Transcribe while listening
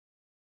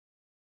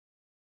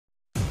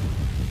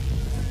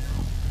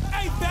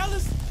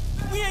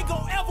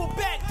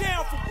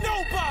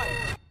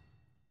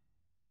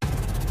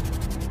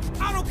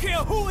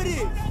care who it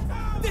is.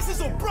 This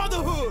is a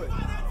brotherhood.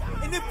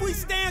 And if we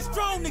stand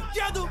strong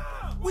together,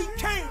 we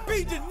can't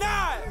be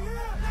denied.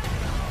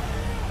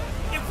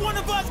 If one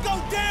of us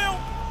go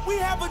down, we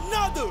have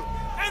another,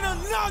 and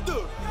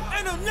another,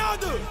 and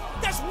another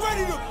that's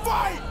ready to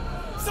fight.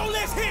 So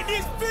let's hit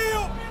this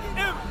field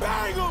and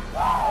bang them,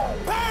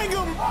 bang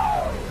them,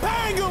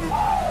 bang them.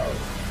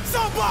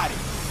 Somebody,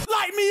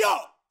 light me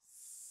up.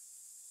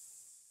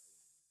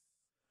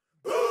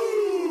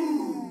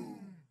 Boom!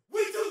 We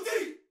too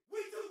deep, we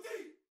too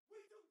deep, we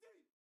too deep.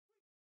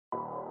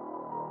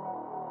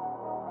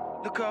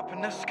 Look up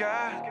in the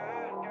sky.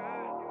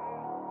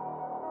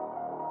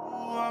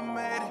 Ooh, I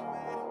made it.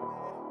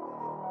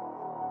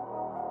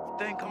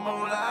 Think I'm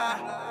gonna lie.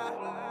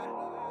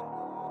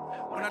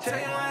 When I tell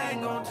you I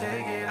ain't gonna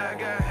take it, I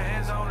got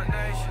hands on the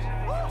nation.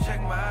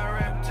 Check my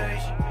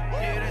reputation.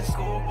 Yeah, that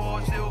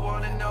scoreboard still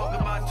wanna know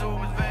that my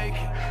tomb is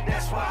vacant.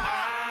 That's why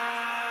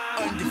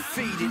I'm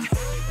undefeated.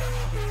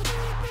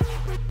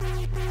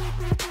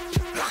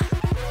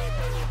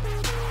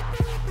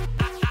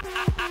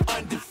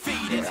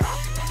 Undefeated.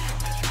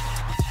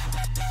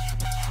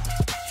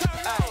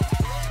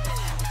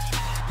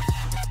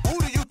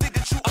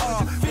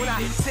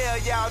 Tell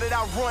y'all that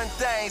I run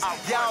things.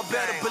 Y'all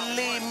better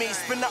believe me.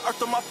 Spin the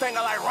earth on my finger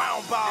like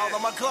round ball.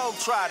 I'm a globe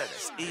trotter.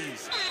 That's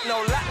easy.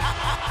 No lie.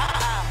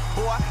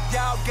 Boy,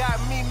 y'all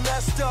got me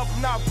messed up.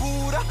 Not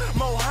Buddha,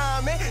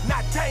 Mohammed,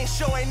 not dang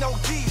sure ain't no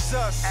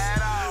Jesus.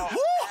 At all.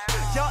 Woo!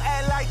 Y'all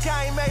act like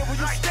I ain't made where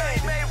you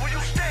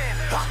stand.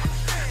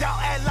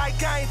 Y'all act like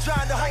I ain't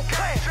trying to hold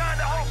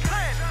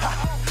plan.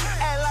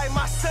 Act like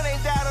my son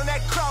ain't died on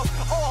that cross.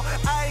 Or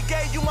I ain't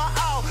gave you my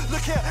all.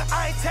 Look here,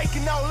 I ain't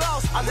taking no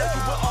loss. I love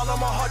you with all of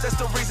my heart, that's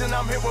the reason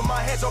I'm here with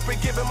my hands open,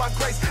 giving my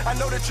grace. I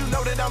know that you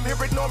know that I'm here,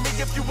 ignore me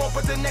if you want,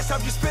 but the next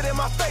time you spit in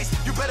my face,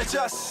 you better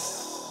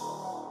just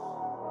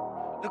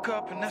look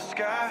up in the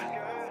sky.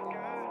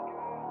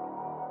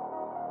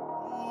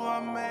 Ooh, I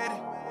made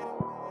it.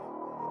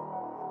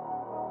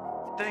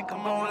 Think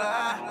I'm gonna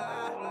lie.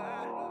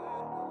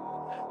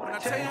 When I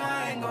tell you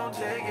I ain't gonna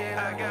take it,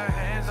 I got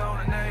hands on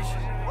the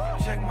nation.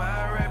 Check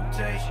my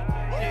reputation.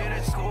 Yeah,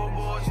 that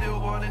scoreboard still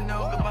wanna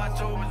know that my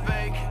tomb is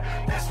vacant.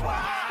 That's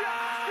why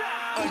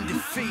I'm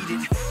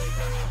undefeated.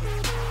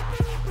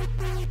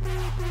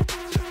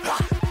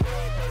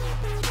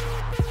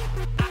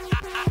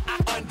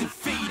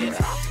 Undefeated.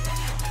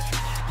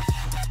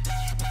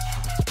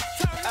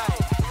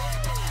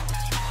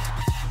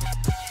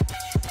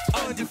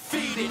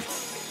 Undefeated.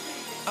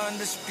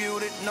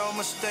 Undisputed, no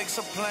mistakes,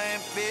 I'm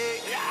playing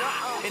big.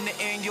 In the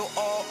end, you'll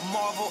all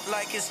marvel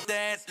like it's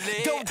Stan's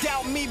league. Don't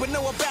doubt me, but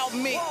know about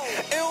me.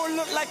 It don't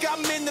look like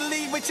I'm in the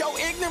league, but your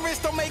ignorance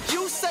don't make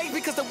you safe.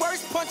 Because the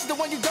worst punch is the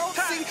one you don't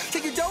see.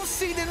 Till you don't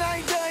see, then I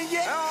ain't done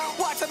yet.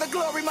 Watch how the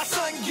glory my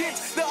son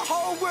gets. The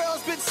whole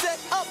world's been set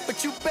up,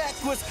 but you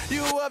backwards,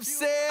 you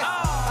upset.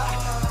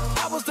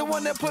 I was the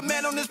one that put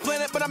man on this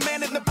planet, but I'm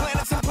manning the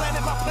planets and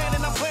planning my plan,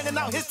 and I'm planning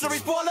out history.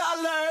 Spoiler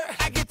alert,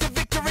 I get the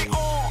victory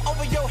on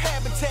over your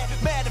habitat.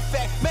 Matter of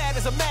fact, mad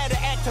as a matter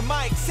act to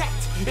my exact.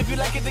 If you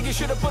like it, then you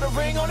should have put a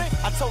ring on it.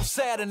 I told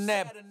Saturn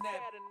that.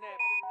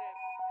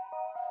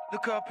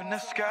 Look up in the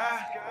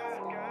sky.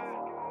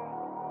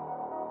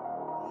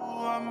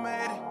 Ooh, I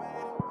made it.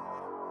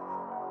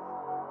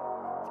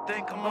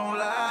 Think I'm gonna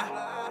lie.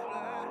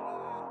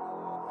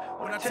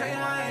 When I tell you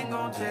I ain't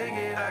gonna take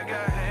it, I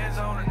got hands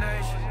on the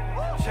nation.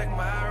 Check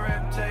my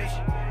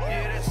reputation.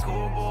 Yeah, that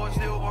scoreboard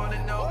still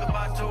wanna know that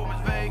my tomb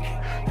is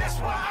vacant. That's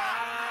why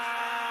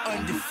I'm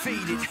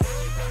undefeated.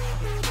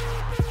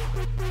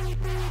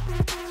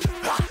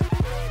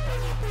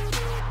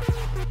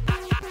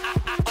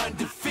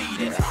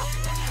 Undefeated.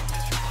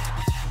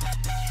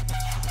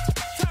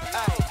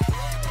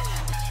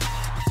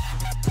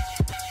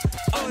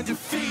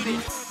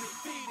 Undefeated.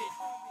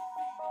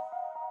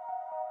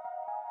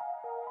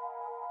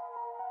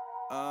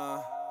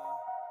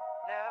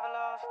 Never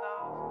lost,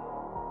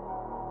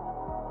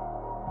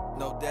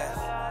 no death,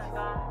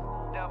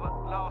 never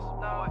lost,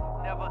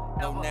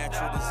 no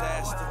natural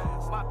disaster,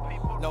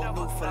 no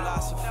new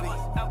philosophy,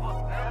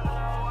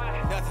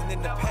 nothing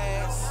in the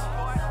past,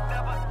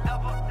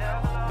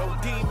 no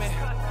demon,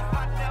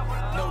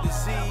 no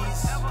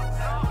disease,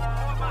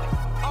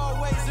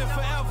 always and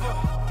forever.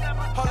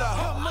 Hold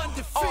up, I'm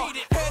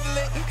undefeated. Handle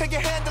it, can you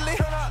handle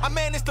it? I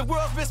manage the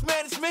world's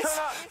mismanagement.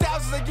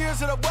 Thousands of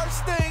years of the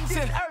worst things,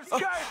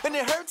 and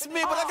it hurts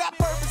me, but I got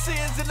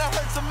purposes and that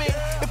hurts me.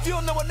 If you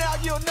don't know it now,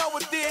 you'll know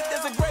it then.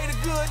 There's a greater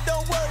good,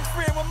 don't worry,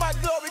 friend. When my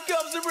glory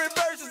comes and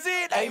reverses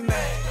it,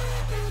 amen.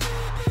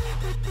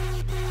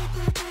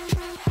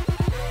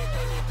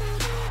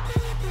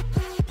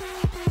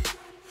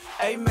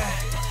 Amen.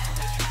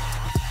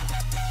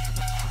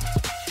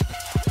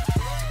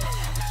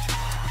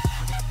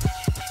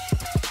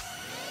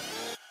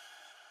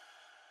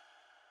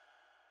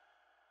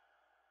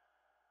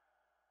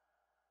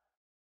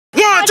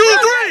 One, two,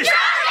 three!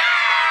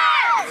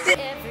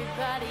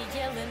 Everybody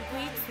yelling,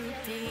 we too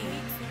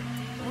deep,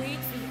 we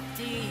too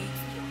deep,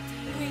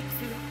 we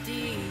too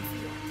deep.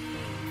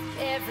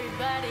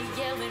 Everybody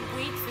yelling,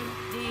 we too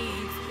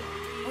deep,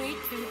 we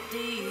too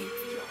deep,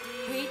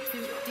 we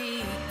too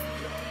deep.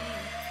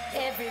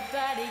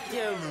 Everybody,